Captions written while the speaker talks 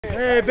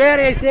Hey,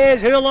 Barry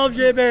says, who loves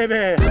you,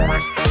 baby?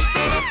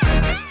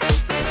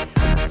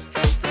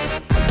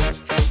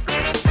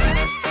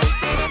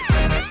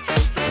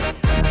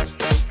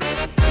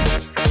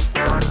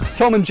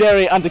 Tom and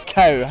Jerry and a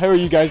cow. How are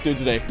you guys doing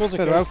today?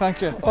 Very well,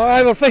 thank you. Oh,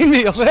 I will find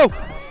me yourself.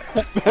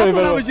 Very, very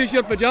That well. was just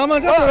your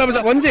pyjamas. I thought that was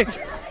at onesie.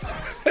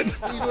 He's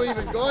not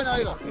even going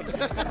either.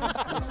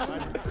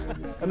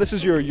 And this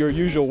is your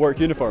usual work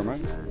uniform,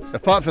 right?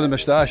 Apart from the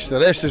moustache, the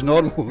rest is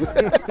normal.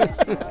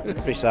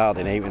 Every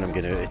Saturday night when I'm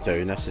going out of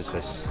town, this is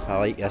just, I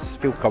like this,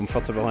 feel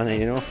comfortable in it,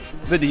 you know.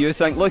 What do you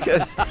think? Look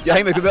at us. Do you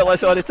think we could be like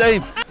this all the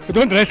time? We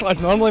don't dress like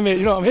this normally, mate,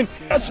 you know what I mean?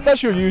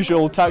 That's your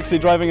usual taxi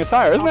driving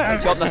attire, isn't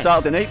it? Up on a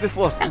Saturday night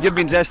before. You've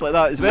been dressed like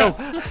that as well.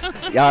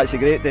 Yeah, it's a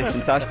great day,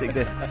 fantastic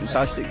day,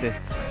 fantastic day.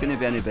 Couldn't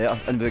be any better.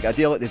 And we've got a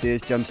deal like the day,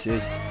 as Jim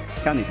says.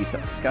 Can't beat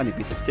it, can't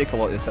beat it. Take a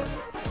lot out of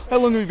it. How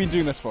long have you been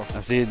doing this for?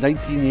 I say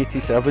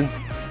 1987.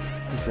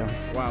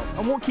 Wow.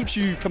 And what keeps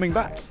you coming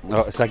back?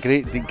 No, it's a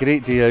great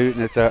day out,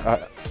 and it's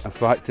in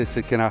fact it's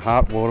a kind of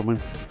heartwarming,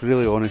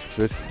 really honest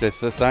truth.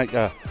 Just the fact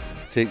of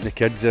taking the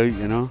kids out,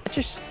 you know. I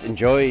just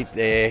enjoyed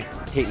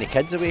taking the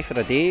kids away for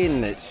a day,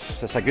 and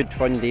it's a good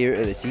fun day out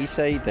at the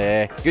seaside.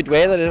 Good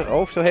weather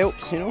also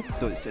helps, you know.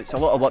 So it's a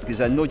lot of work goes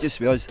in, not just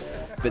with us,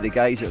 but the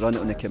guys that run it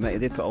on the committee,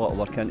 they put a lot of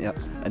work into it,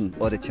 and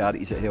all the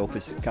charities that help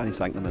us, can't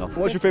thank them enough.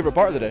 What's your favourite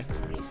part of the day?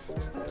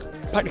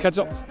 Pack the kids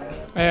up.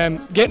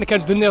 Getting the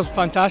kids down there is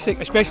fantastic,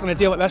 especially on a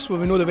day like this where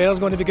we know the weather's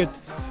going to be good.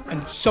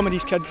 And some of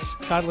these kids,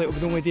 sadly, it'll be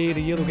the only day of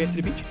the year they'll get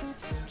to the beach.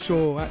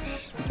 So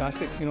that's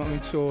fantastic, you know what I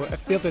mean? So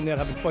if they're down there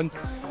having fun,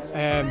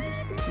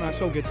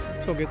 it's all good.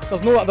 It's all good.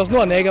 There's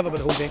no negative about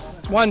the whole day.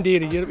 It's one day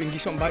of the year that we can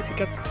give something back to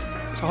kids.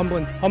 It's a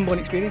humbling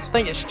experience. I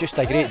think it's just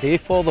a great day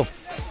for them.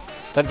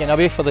 They're getting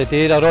away for the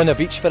day, they're on the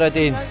beach for a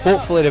day, and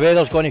hopefully the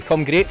weather's going to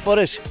come great for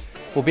us.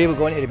 We'll be able to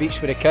go into the beach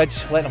with the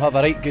kids, let them have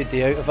a right good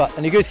day out of it.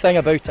 And the good thing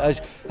about it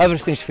is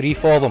everything's free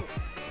for them.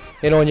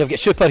 You know, and you've got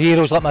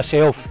superheroes like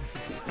myself.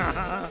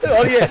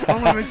 Oh yeah,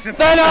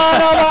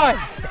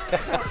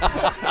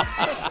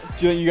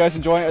 Do you think you guys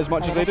enjoy it as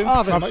much as they do? I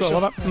absolutely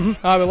love it.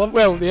 I will love.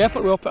 Well, the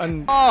effort we all put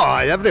in. Oh,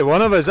 every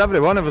one of us love it.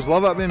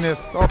 I mean, we're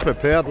all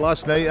prepared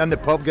last night in the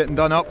pub getting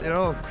done up, you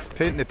know,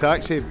 painting the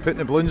taxi, putting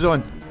the balloons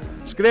on.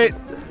 It's great.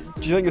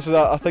 Do you think this is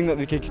a thing that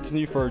they can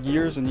continue for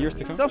years and years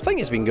to come? So I think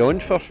it's been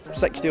going for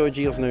 60 odd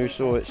years now,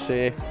 so it's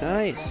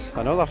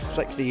another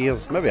 60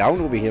 years. Maybe I'll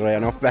not be here right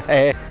enough, but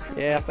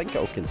yeah, I think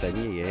it'll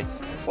continue,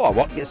 yes. A lot of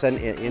work gets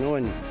into it, you know,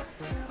 and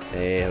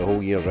the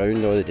whole year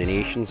round, all the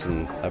donations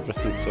and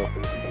everything, so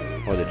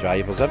all the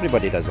drivers,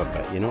 everybody does a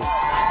bit, you know.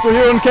 So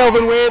here on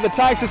Kelvin Way, the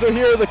taxis are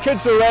here, the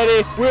kids are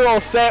ready, we're all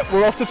set,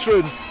 we're off to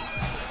Troon.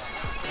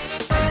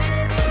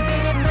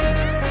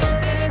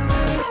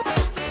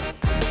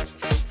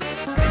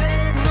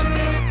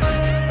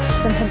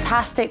 Some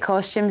fantastic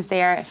costumes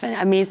there,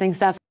 amazing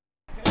stuff.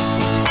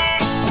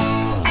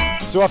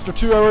 So after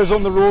 2 hours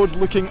on the road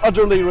looking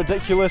utterly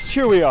ridiculous,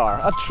 here we are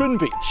at Troon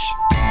Beach.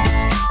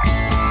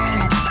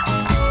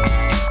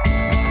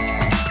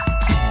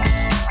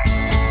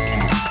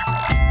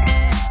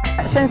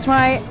 Since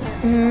my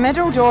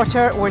middle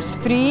daughter was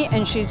 3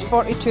 and she's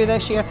 42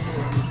 this year,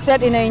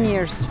 39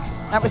 years.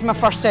 That was my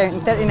first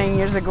outing, 39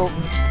 years ago.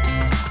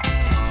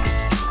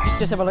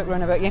 Just have a look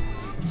round about you.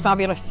 It's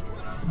fabulous.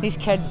 These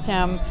kids, they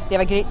have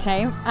a great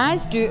time,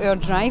 as do our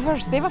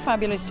drivers. They have a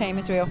fabulous time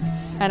as well.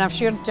 And I'm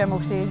sure Jim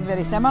will say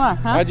very similar,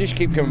 huh? I just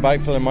keep coming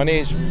back for the money.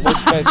 It's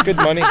good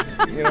money,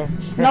 you know.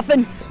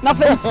 Nothing.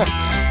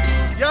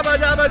 Yabba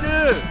dabba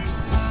doo!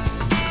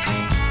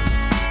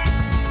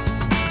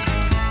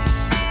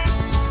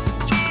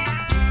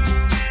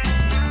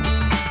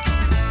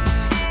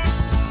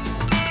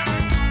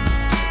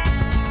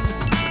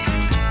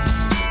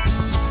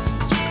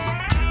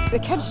 The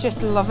kids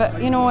just love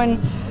it, you know, and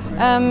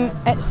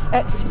it's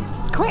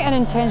quite an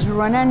intense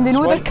run-in. They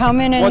know they're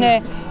coming, and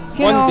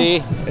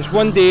It's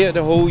one day of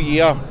the whole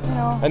year, you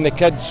know. And the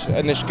kids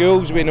and the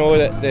schools, we know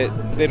that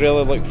they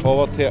really look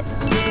forward to it.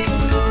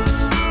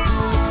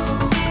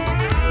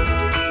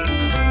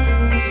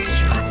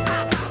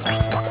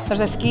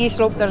 There's a ski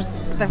slope,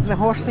 there's the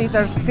horses,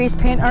 there's face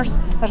painters,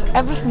 there's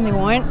everything they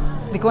want.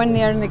 They go in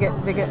there and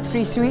they get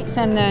free sweets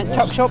and the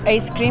tuck shop,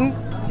 ice cream.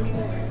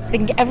 They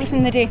can get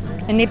everything the day,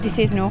 and nobody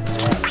says no.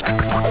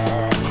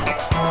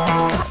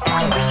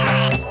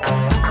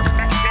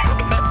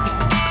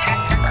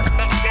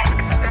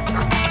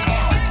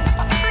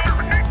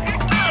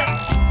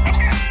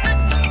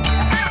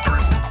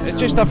 It's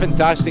just a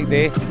fantastic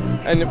day,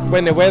 and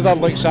when the weather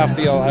looks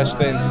after you like this,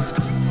 then...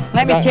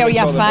 Let me tell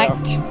you a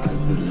fact.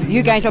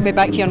 You guys will be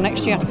back here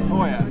next year.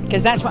 Oh yeah.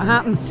 Because that's what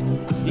happens.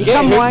 You get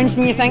come hooked. once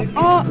and you think,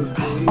 oh,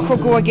 I'll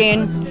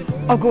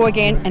go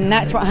again, and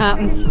that's what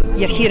happens.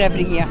 You're here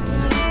every year.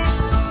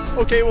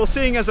 Okay, well,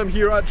 seeing as I'm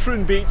here at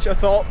Troon Beach, I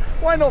thought,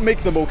 why not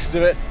make the most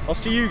of it? I'll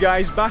see you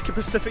guys back at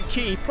Pacific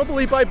Quay,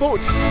 probably by boat.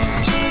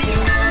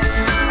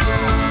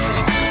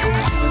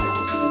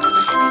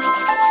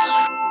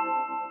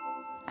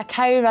 A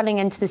cow running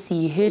into the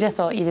sea, who'd have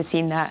thought you'd have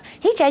seen that?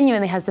 He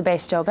genuinely has the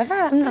best job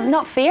ever.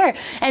 Not fair.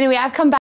 Anyway, I've come back.